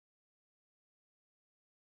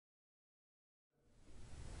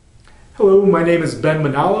Hello, my name is Ben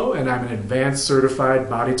Manalo, and I'm an advanced certified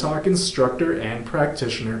BodyTalk instructor and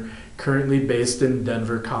practitioner currently based in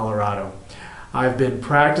Denver, Colorado. I've been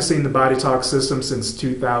practicing the BodyTalk system since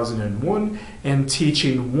 2001 and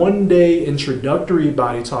teaching one-day introductory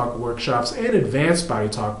BodyTalk workshops and advanced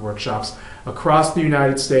BodyTalk workshops across the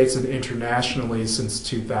United States and internationally since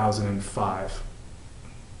 2005.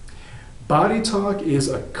 BodyTalk is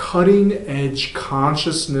a cutting-edge,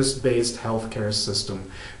 consciousness-based healthcare system,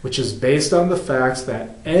 which is based on the facts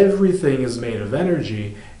that everything is made of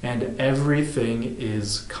energy and everything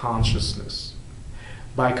is consciousness.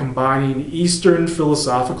 By combining Eastern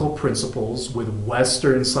philosophical principles with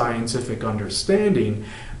Western scientific understanding,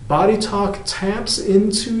 BodyTalk taps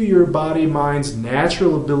into your body-mind's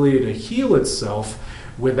natural ability to heal itself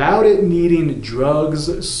without it needing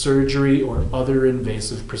drugs, surgery, or other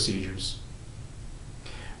invasive procedures.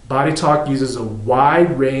 BodyTalk uses a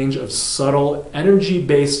wide range of subtle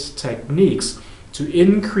energy-based techniques to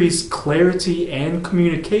increase clarity and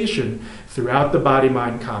communication throughout the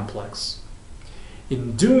body-mind complex.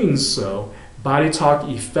 In doing so,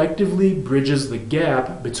 BodyTalk effectively bridges the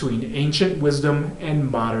gap between ancient wisdom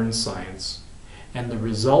and modern science, and the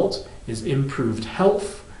result is improved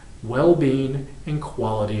health, well-being, and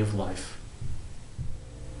quality of life.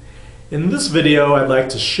 In this video, I'd like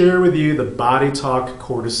to share with you the BodyTalk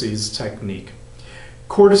Cortices technique.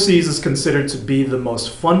 Cortices is considered to be the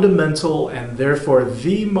most fundamental and therefore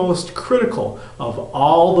the most critical of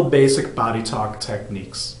all the basic BodyTalk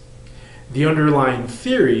techniques. The underlying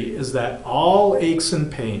theory is that all aches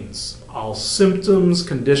and pains, all symptoms,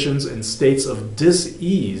 conditions, and states of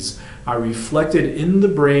dis-ease are reflected in the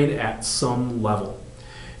brain at some level.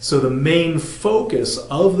 So the main focus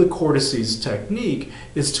of the Cortices technique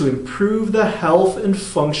is to improve the health and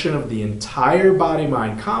function of the entire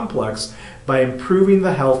body-mind complex by improving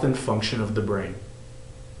the health and function of the brain.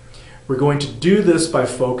 We're going to do this by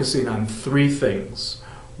focusing on three things.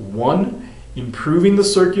 One, improving the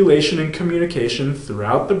circulation and communication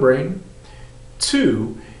throughout the brain.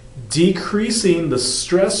 Two, decreasing the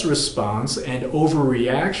stress response and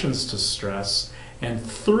overreactions to stress. And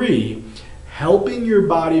three, helping your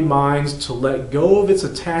body-mind to let go of its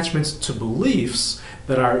attachments to beliefs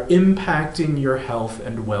that are impacting your health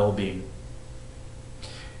and well-being.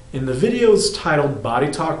 In the videos titled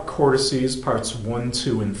BodyTalk Cortices Parts 1,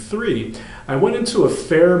 2, and 3, I went into a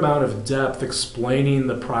fair amount of depth explaining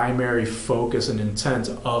the primary focus and intent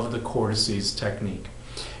of the Cortices technique.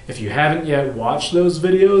 If you haven't yet watched those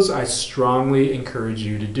videos, I strongly encourage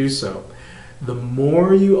you to do so. The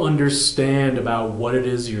more you understand about what it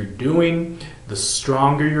is you're doing, the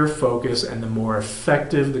stronger your focus and the more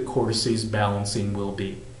effective the Cortices balancing will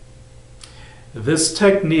be. This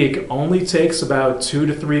technique only takes about 2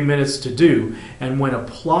 to 3 minutes to do, and when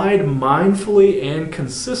applied mindfully and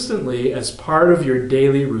consistently as part of your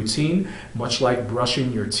daily routine, much like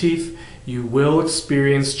brushing your teeth, you will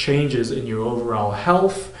experience changes in your overall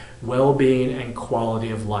health, well-being, and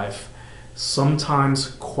quality of life,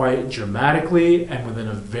 sometimes quite dramatically and within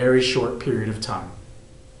a very short period of time.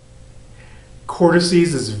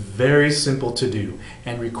 Cortices is very simple to do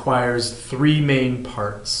and requires three main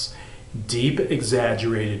parts: deep,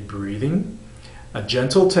 exaggerated breathing, a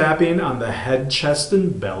gentle tapping on the head, chest,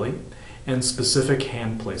 and belly, and specific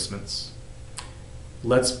hand placements.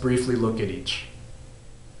 Let's briefly look at each.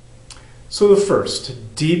 So the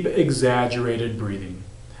first, deep, exaggerated breathing.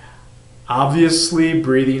 Obviously,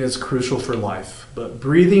 breathing is crucial for life, but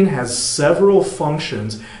breathing has several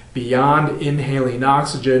functions beyond inhaling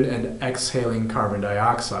oxygen and exhaling carbon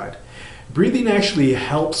dioxide. Breathing actually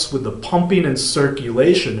helps with the pumping and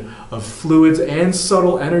circulation of fluids and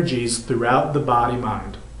subtle energies throughout the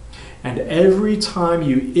body-mind. And every time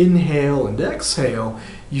you inhale and exhale,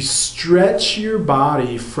 you stretch your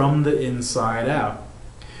body from the inside out.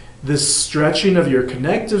 This stretching of your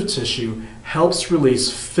connective tissue helps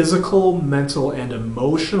release physical, mental, and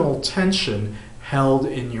emotional tension held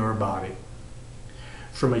in your body.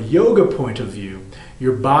 From a yoga point of view,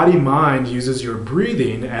 your body-mind uses your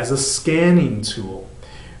breathing as a scanning tool.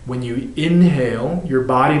 When you inhale, your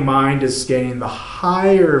body-mind is scanning the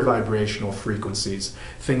higher vibrational frequencies,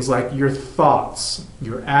 things like your thoughts,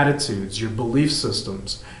 your attitudes, your belief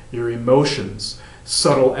systems, your emotions,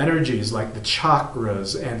 subtle energies like the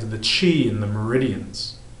chakras and the chi and the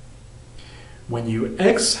meridians. When you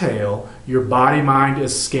exhale, your body-mind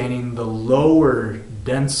is scanning the lower,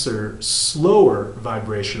 denser, slower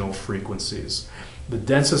vibrational frequencies. The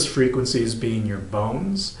densest frequencies being your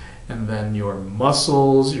bones, and then your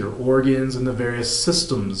muscles, your organs, and the various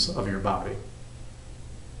systems of your body.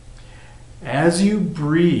 As you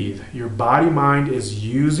breathe, your body-mind is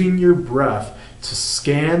using your breath to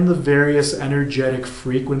scan the various energetic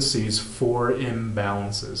frequencies for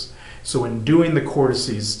imbalances. So in doing the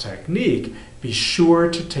Cortices technique, be sure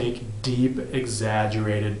to take deep,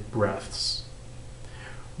 exaggerated breaths.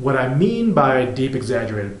 What I mean by deep,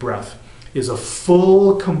 exaggerated breath is a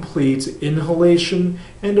full, complete inhalation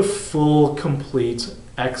and a full, complete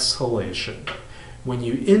exhalation. When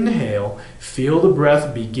you inhale, feel the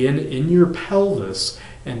breath begin in your pelvis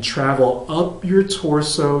and travel up your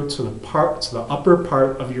torso to the upper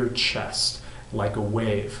part of your chest, like a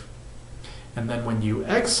wave. And then when you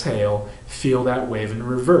exhale, feel that wave in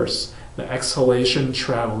reverse. The exhalation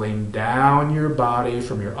traveling down your body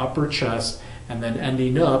from your upper chest and then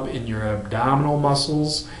ending up in your abdominal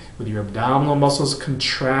muscles, with your abdominal muscles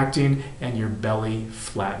contracting and your belly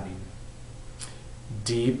flattening.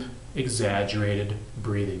 Deep, exaggerated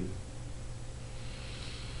breathing.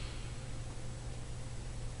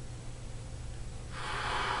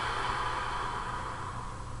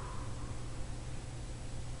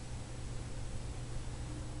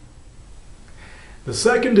 The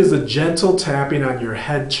second is a gentle tapping on your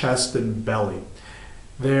head, chest, and belly.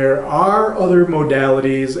 There are other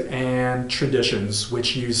modalities and traditions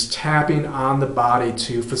which use tapping on the body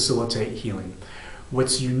to facilitate healing.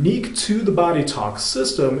 What's unique to the BodyTalk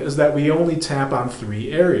system is that we only tap on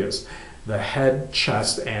 3 areas: the head,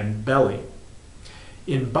 chest, and belly.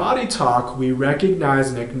 In BodyTalk, we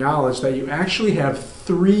recognize and acknowledge that you actually have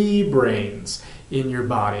 3 brains in your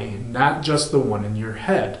body, not just the one in your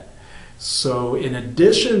head. So in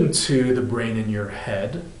addition to the brain in your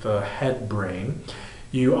head, the head brain,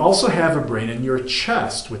 you also have a brain in your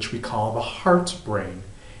chest, which we call the heart brain,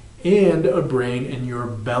 and a brain in your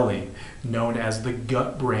belly, known as the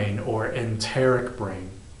gut brain or enteric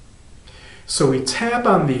brain. So we tap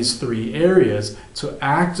on these 3 areas to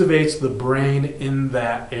activate the brain in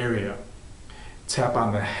that area. Tap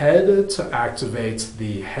on the head to activate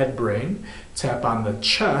the head brain, tap on the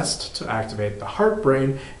chest to activate the heart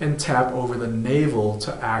brain, and tap over the navel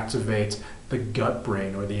to activate the gut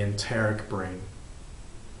brain or the enteric brain.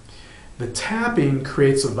 The tapping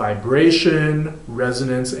creates a vibration,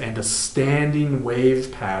 resonance, and a standing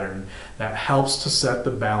wave pattern that helps to set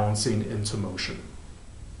the balancing into motion.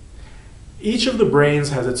 Each of the brains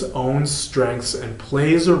has its own strengths and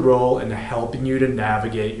plays a role in helping you to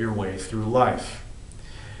navigate your way through life.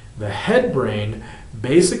 The head brain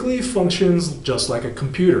basically functions just like a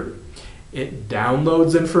computer. It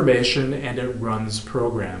downloads information and it runs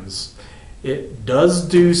programs. It does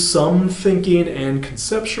do some thinking and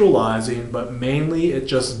conceptualizing, but mainly it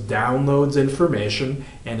just downloads information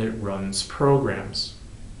and it runs programs.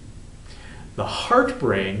 The heart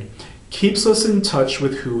brain keeps us in touch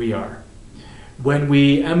with who we are. When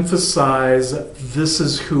we emphasize, "This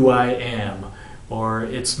is who I am," or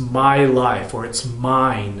 "It's my life," or "It's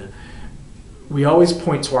mine," we always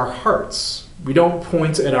point to our hearts. We don't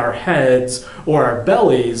point at our heads or our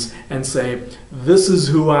bellies and say, "This is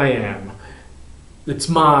who I am. It's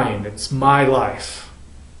mine. It's my life."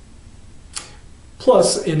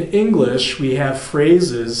 Plus, in English, we have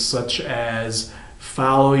phrases such as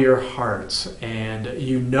 "follow your heart" and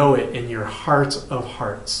 "you know it in your heart of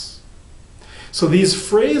hearts." So these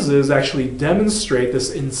phrases actually demonstrate this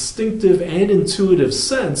instinctive and intuitive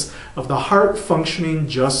sense of the heart functioning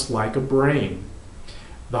just like a brain.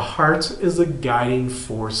 The heart is a guiding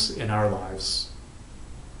force in our lives.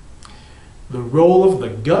 The role of the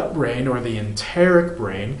gut brain or the enteric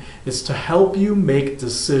brain is to help you make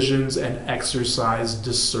decisions and exercise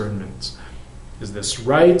discernment. Is this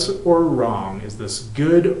right or wrong? Is this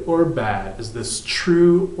good or bad? Is this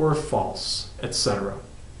true or false? Etc.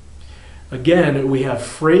 Again, we have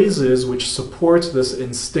phrases which support this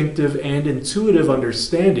instinctive and intuitive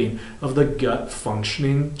understanding of the gut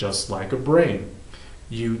functioning just like a brain.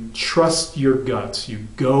 You trust your gut. You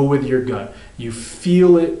go with your gut. You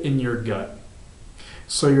feel it in your gut.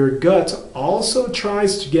 So your gut also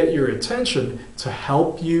tries to get your attention to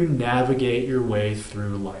help you navigate your way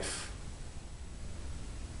through life.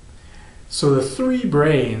 So the 3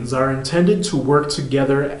 brains are intended to work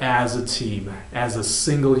together as a team, as a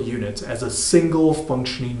single unit, as a single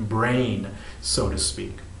functioning brain, so to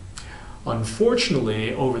speak.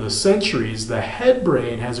 Unfortunately, over the centuries, the head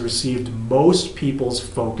brain has received most people's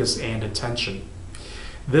focus and attention.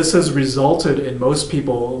 This has resulted in most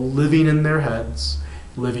people living in their heads,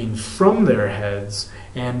 living from their heads,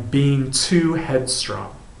 and being too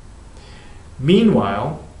headstrong.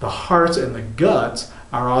 Meanwhile, the heart and the gut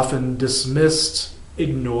are often dismissed,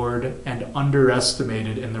 ignored, and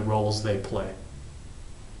underestimated in the roles they play.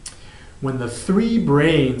 when the three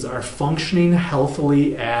brains are functioning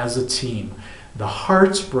healthily as a team. The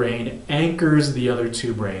heart brain anchors the other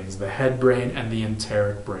two brains, the head brain and the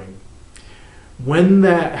enteric brain. When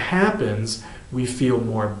that happens, we feel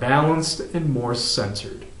more balanced and more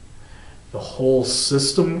centered. The whole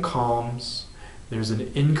system calms, there's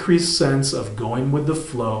an increased sense of going with the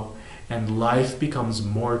flow, and life becomes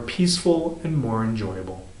more peaceful and more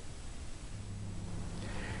enjoyable.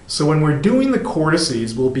 So when we're doing the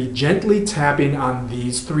cortices, we'll be gently tapping on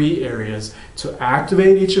these three areas to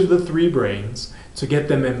activate each of the three brains, to get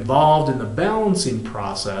them involved in the balancing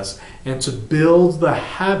process, and to build the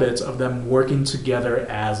habit of them working together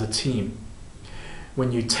as a team.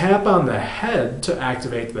 When you tap on the head to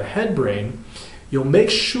activate the head brain, you'll make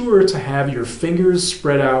sure to have your fingers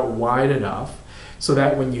spread out wide enough so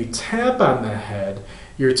that when you tap on the head,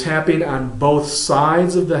 you're tapping on both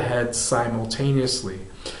sides of the head simultaneously.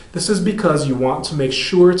 This is because you want to make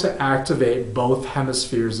sure to activate both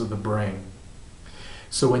hemispheres of the brain.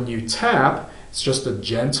 So when you tap, it's just a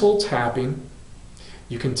gentle tapping.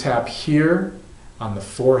 You can tap here on the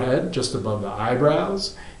forehead, just above the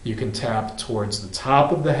eyebrows. You can tap towards the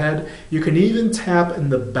top of the head. You can even tap in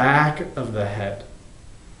the back of the head.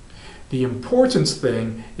 The important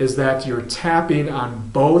thing is that you're tapping on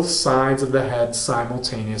both sides of the head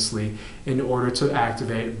simultaneously in order to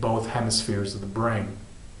activate both hemispheres of the brain.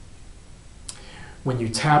 When you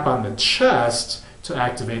tap on the chest to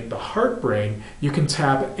activate the heart brain, you can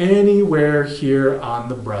tap anywhere here on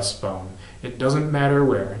the breastbone. It doesn't matter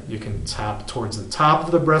where. You can tap towards the top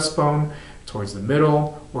of the breastbone, towards the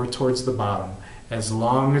middle, or towards the bottom, as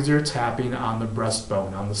long as you're tapping on the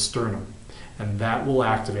breastbone, on the sternum, and that will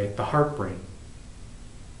activate the heart brain.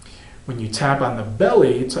 When you tap on the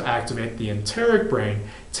belly to activate the enteric brain,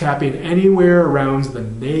 tapping anywhere around the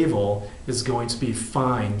navel is going to be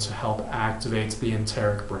fine to help activate the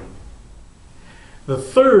enteric brain. The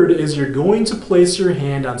third is you're going to place your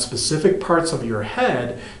hand on specific parts of your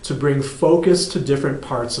head to bring focus to different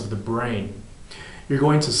parts of the brain. You're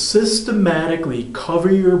going to systematically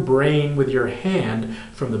cover your brain with your hand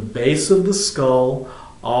from the base of the skull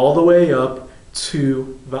all the way up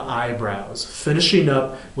to the eyebrows, finishing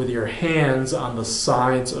up with your hands on the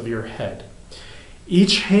sides of your head.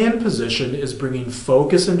 Each hand position is bringing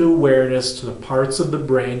focus and awareness to the parts of the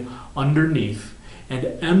brain underneath and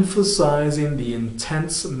emphasizing the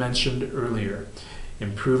intents mentioned earlier,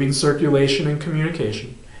 improving circulation and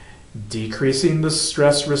communication, decreasing the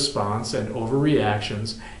stress response and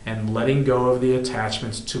overreactions, and letting go of the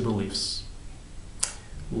attachments to beliefs.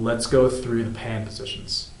 Let's go through the hand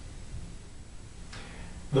positions.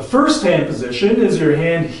 The first hand position is your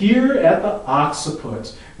hand here at the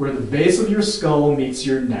occiput, where the base of your skull meets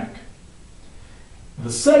your neck.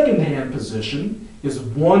 The second hand position is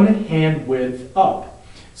one hand width up.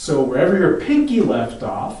 So wherever your pinky left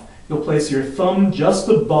off, you'll place your thumb just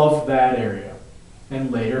above that area and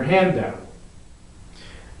lay your hand down.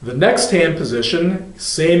 The next hand position,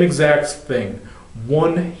 same exact thing,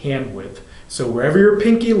 one hand width. So wherever your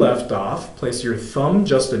pinky left off, place your thumb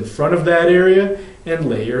just in front of that area and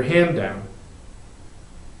lay your hand down.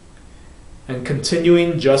 And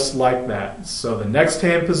continuing just like that. So the next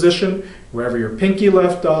hand position, wherever your pinky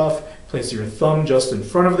left off, place your thumb just in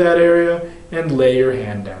front of that area and lay your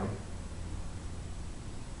hand down.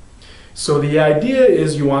 So the idea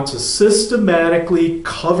is you want to systematically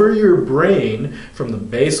cover your brain from the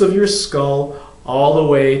base of your skull all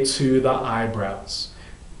the way to the eyebrows,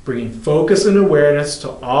 bringing focus and awareness to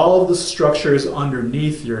all of the structures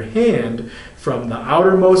underneath your hand, from the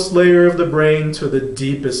outermost layer of the brain to the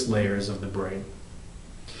deepest layers of the brain.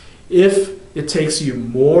 If it takes you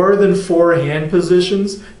more than 4 hand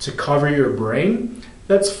positions to cover your brain,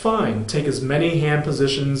 that's fine. Take as many hand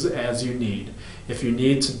positions as you need. If you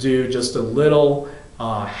need to do just a little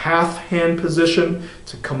half hand position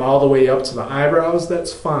to come all the way up to the eyebrows,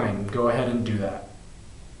 that's fine. Go ahead and do that.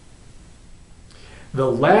 The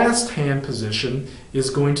last hand position is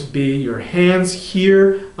going to be your hands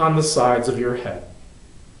here on the sides of your head.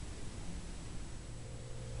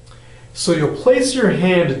 So you'll place your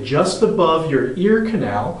hand just above your ear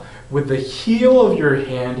canal with the heel of your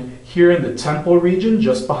hand here in the temple region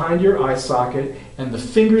just behind your eye socket and the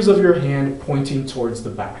fingers of your hand pointing towards the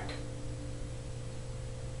back.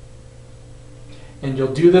 And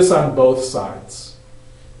you'll do this on both sides.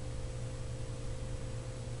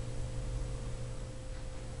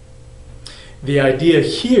 The idea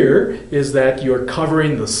here is that you're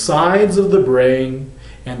covering the sides of the brain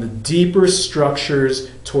and the deeper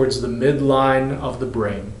structures towards the midline of the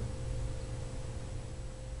brain.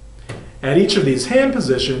 At each of these hand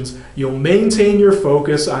positions, you'll maintain your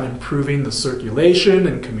focus on improving the circulation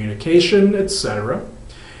and communication, etc.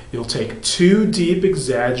 You'll take 2 deep,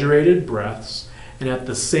 exaggerated breaths, and at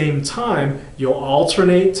the same time, you'll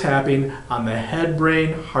alternate tapping on the head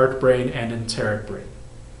brain, heart brain, and enteric brain.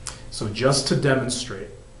 So just to demonstrate,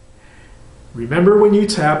 remember when you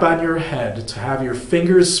tap on your head to have your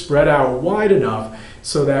fingers spread out wide enough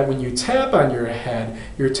so that when you tap on your head,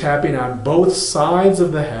 you're tapping on both sides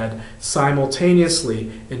of the head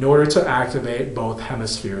simultaneously in order to activate both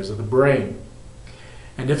hemispheres of the brain.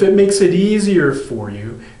 And if it makes it easier for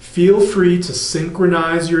you, feel free to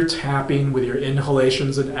synchronize your tapping with your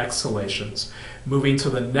inhalations and exhalations, moving to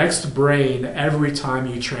the next brain every time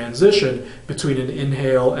you transition between an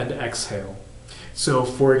inhale and exhale. So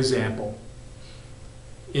for example,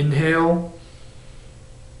 inhale,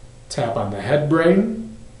 tap on the head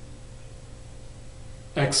brain.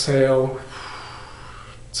 Exhale,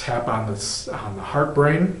 tap on the heart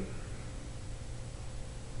brain.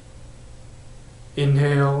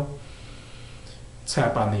 Inhale,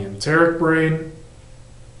 tap on the enteric brain.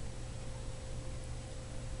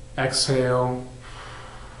 Exhale,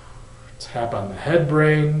 tap on the head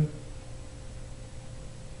brain.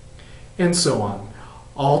 And so on,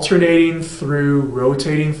 alternating through,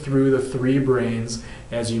 rotating through the 3 brains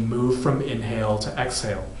as you move from inhale to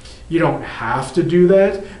exhale. You don't have to do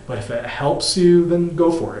that, but if it helps you, then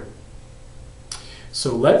go for it.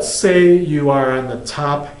 So let's say you are on the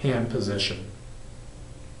top hand position.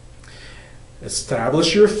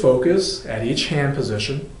 Establish your focus at each hand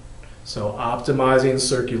position, so optimizing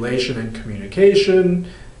circulation and communication,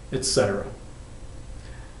 etc.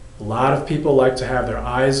 A lot of people like to have their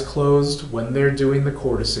eyes closed when they're doing the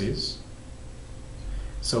cortices.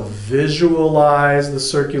 So visualize the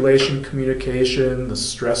circulation, communication, the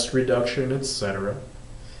stress reduction, etc.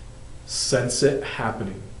 Sense it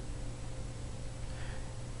happening.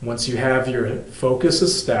 Once you have your focus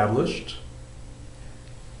established,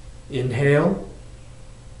 inhale,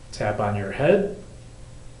 tap on your head.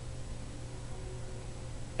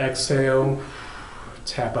 Exhale,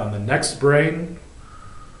 tap on the next brain.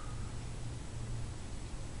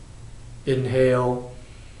 Inhale,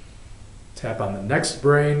 tap on the next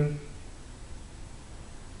brain.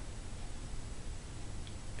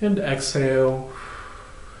 And exhale,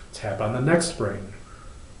 tap on the next brain.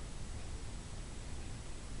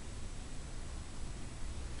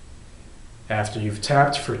 After you've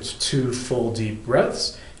tapped for 2 full deep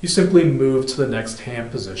breaths, you simply move to the next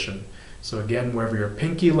hand position. So again, wherever your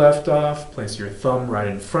pinky left off, place your thumb right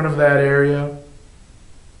in front of that area.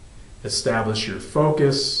 Establish your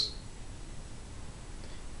focus.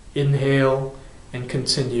 Inhale and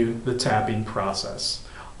continue the tapping process,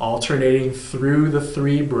 alternating through the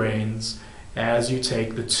 3 brains as you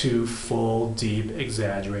take the 2 full, deep,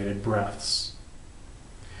 exaggerated breaths.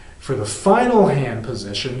 For the final hand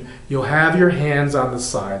position, you'll have your hands on the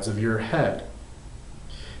sides of your head.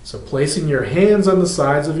 So placing your hands on the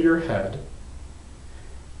sides of your head,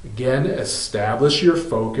 again, establish your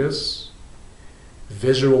focus.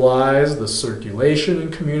 Visualize the circulation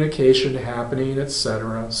and communication happening,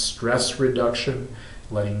 etc., stress reduction,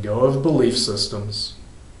 letting go of belief systems.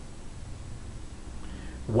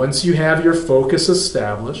 Once you have your focus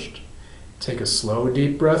established, take a slow,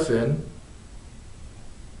 deep breath in.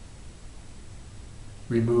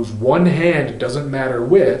 Remove one hand, it doesn't matter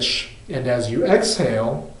which, and as you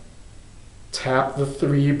exhale, tap the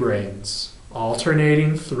 3 brains,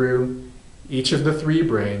 alternating through each of the 3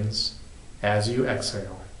 brains as you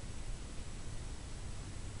exhale.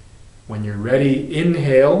 When you're ready,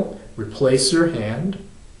 inhale, replace your hand.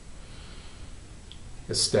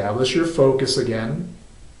 Establish your focus again.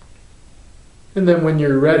 And then when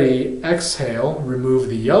you're ready, exhale, remove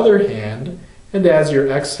the other hand, and as you're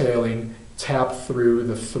exhaling, tap through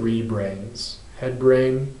the 3 brains, head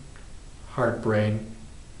brain, heart brain,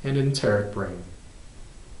 and enteric brain.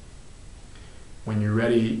 When you're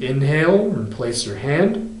ready, inhale, replace your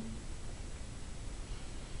hand.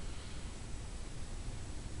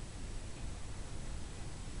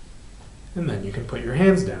 And then you can put your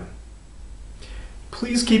hands down.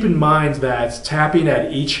 Please keep in mind that tapping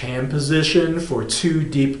at each hand position for 2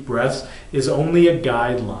 deep breaths is only a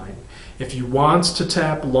guideline. If you want to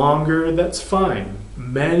tap longer, that's fine.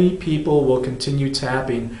 Many people will continue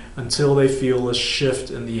tapping until they feel a shift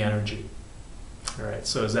in the energy. All right,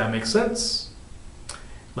 so does that make sense?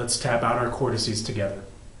 Let's tap out our cortices together.